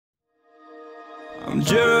I'm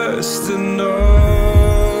just enough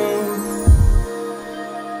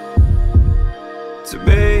to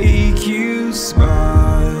make you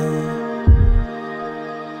smile,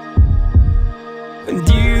 and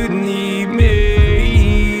you need me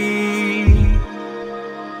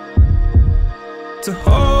to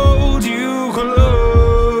hold you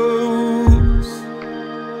close,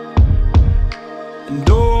 and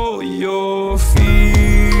all your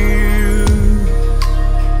fears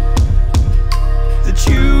that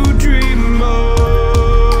you dream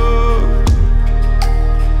of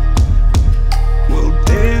will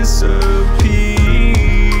disappear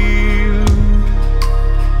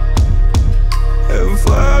and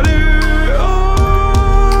flutter on.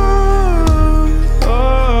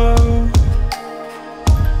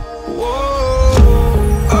 Whoa,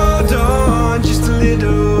 hold on just a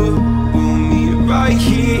little. We'll meet right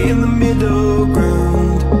here in the middle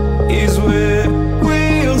ground is where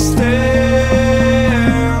we'll stand.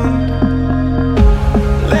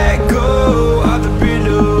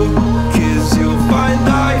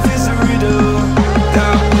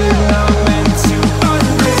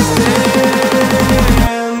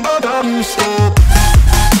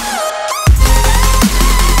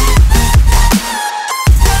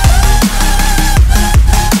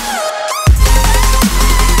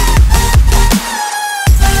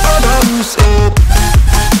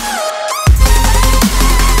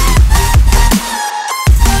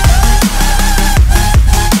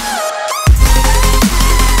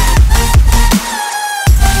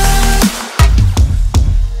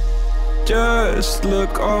 Just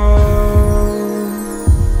look on,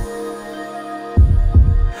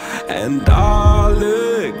 and I'll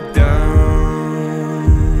look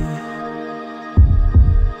down,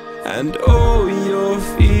 and all your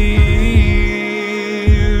fears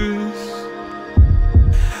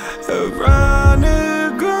around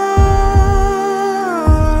the ground.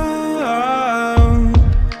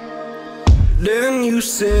 Then you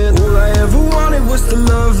said, all I ever wanted was to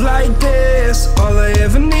love like this. All I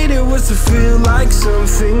ever needed was to feel like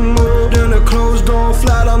something more than a closed door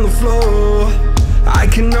flat on the floor. I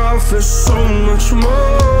can offer so much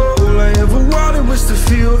more. All I ever wanted was to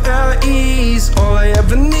feel at ease. All I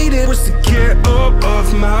ever needed was to get up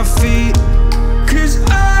off my feet. 'Cause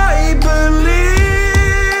I believe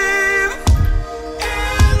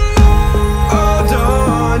in love. Hold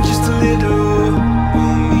on just a little.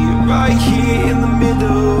 We'll meet right here in the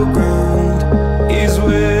middle ground is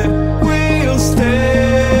where we'll stand.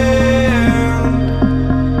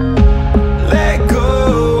 Let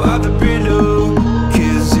go of the brittle,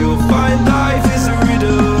 'cause you'll find life is a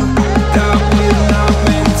riddle that we're not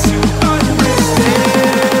meant to understand.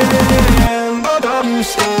 Hold on,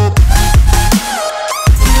 stop.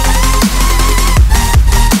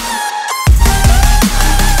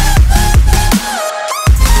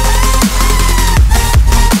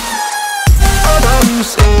 Hold on,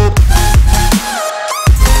 stop.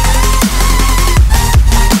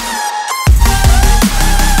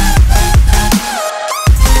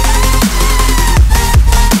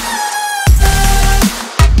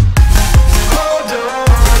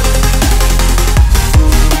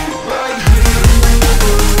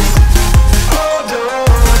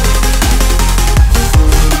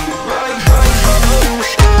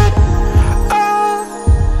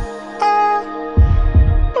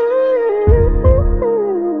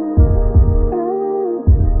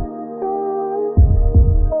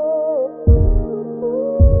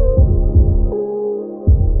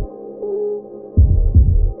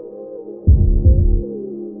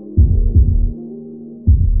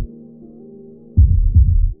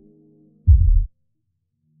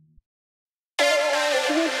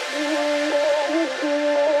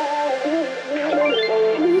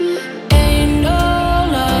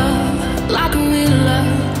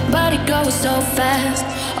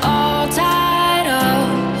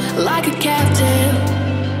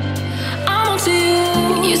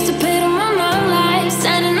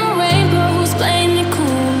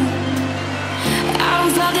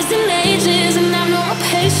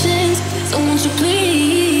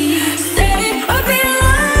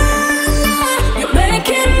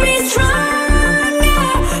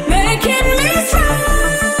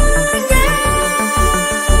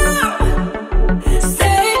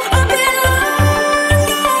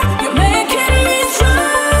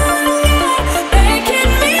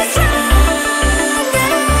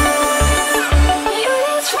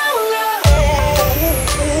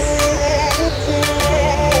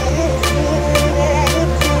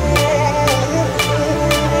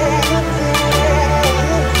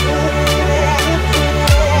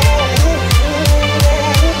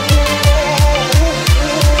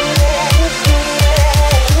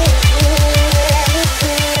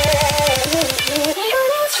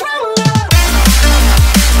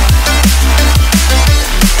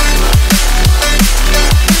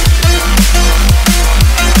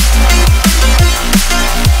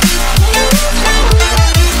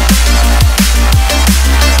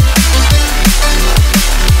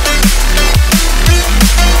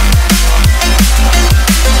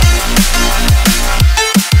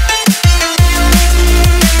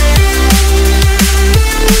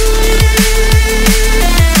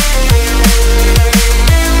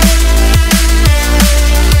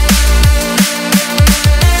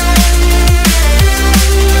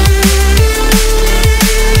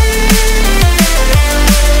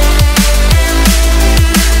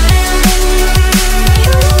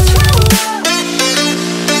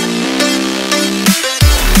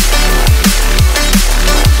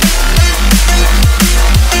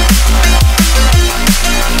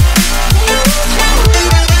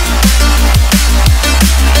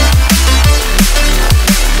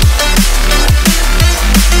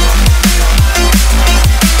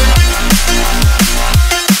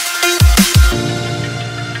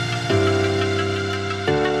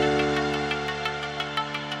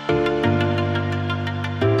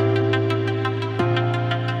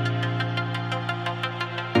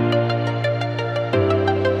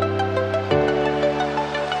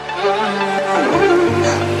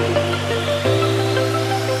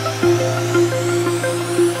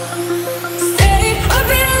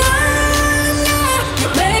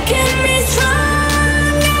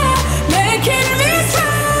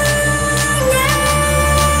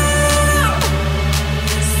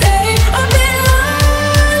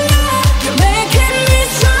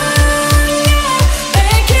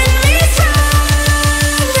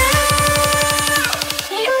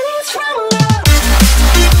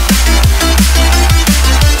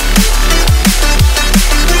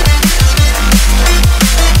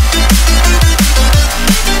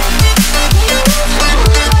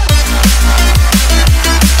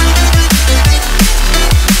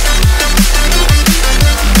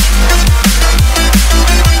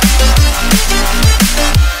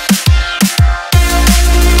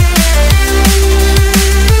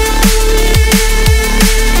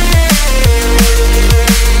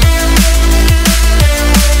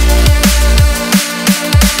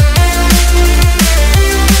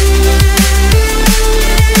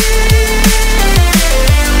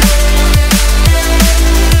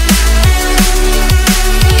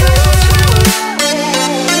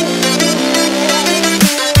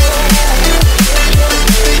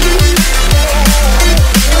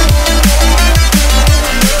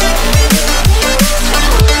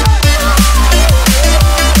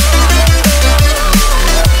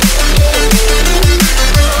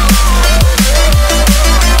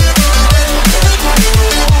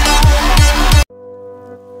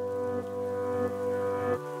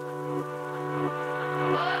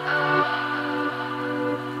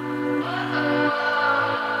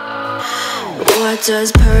 What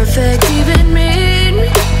does perfect even mean?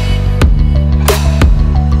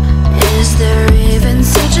 Is there even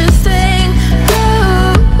such a thing?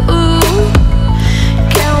 Ooh,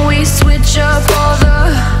 can we switch up all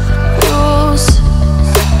the rules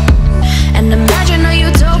and imagine a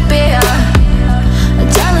utopia?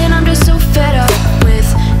 Darling, I'm just so fed up with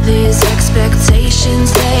these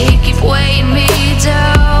expectations. They keep weighing me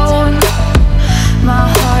down. My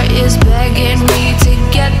heart is begging me to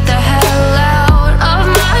get the hell out of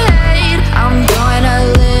my head. I'm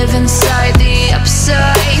gonna live inside the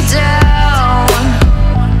upside down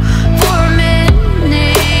for a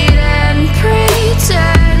minute and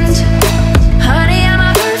pretend, honey, I'm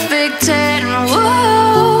a perfect 10.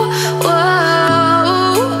 Whoa,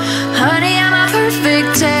 whoa, honey, I'm a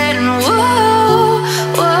perfect 10. Whoa,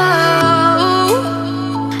 whoa,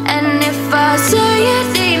 and if I say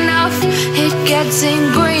it enough, it gets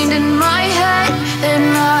ingrained in my head,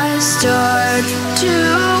 and I start to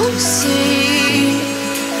see,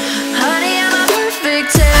 honey, I'm a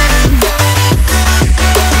perfect 10.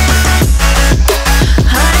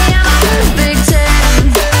 Honey, I'm a perfect 10.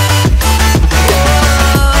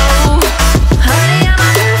 Whoa, honey, I'm a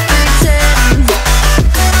perfect 10.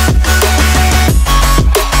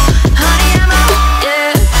 Honey, I'm a,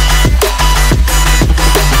 yeah.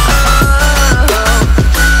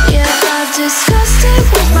 Yeah, I've discussed it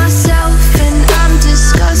with myself, and I'm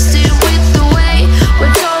disgusted with the way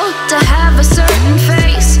we're told to have a certain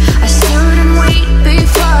face, a certain weight,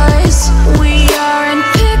 because we aren't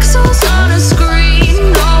pixels on a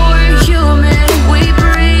screen. No, we're human, we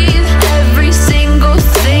breathe. Every single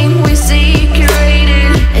thing we see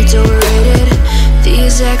curated, it's overrated.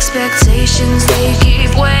 These expectations, they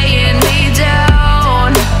keep weighing me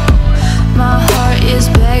down. My heart is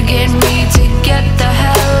begging me to get the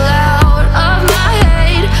hell out of my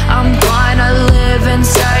head. I'm gonna live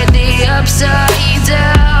inside the upside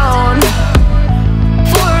down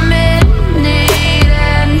for a minute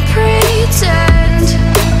and pretend,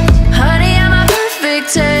 honey, I'm a perfect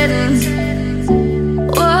 10.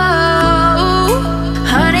 Whoa,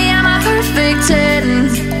 honey, I'm a perfect 10.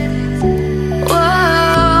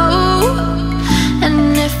 Whoa,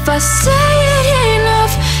 and if I say it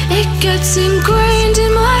enough, it gets in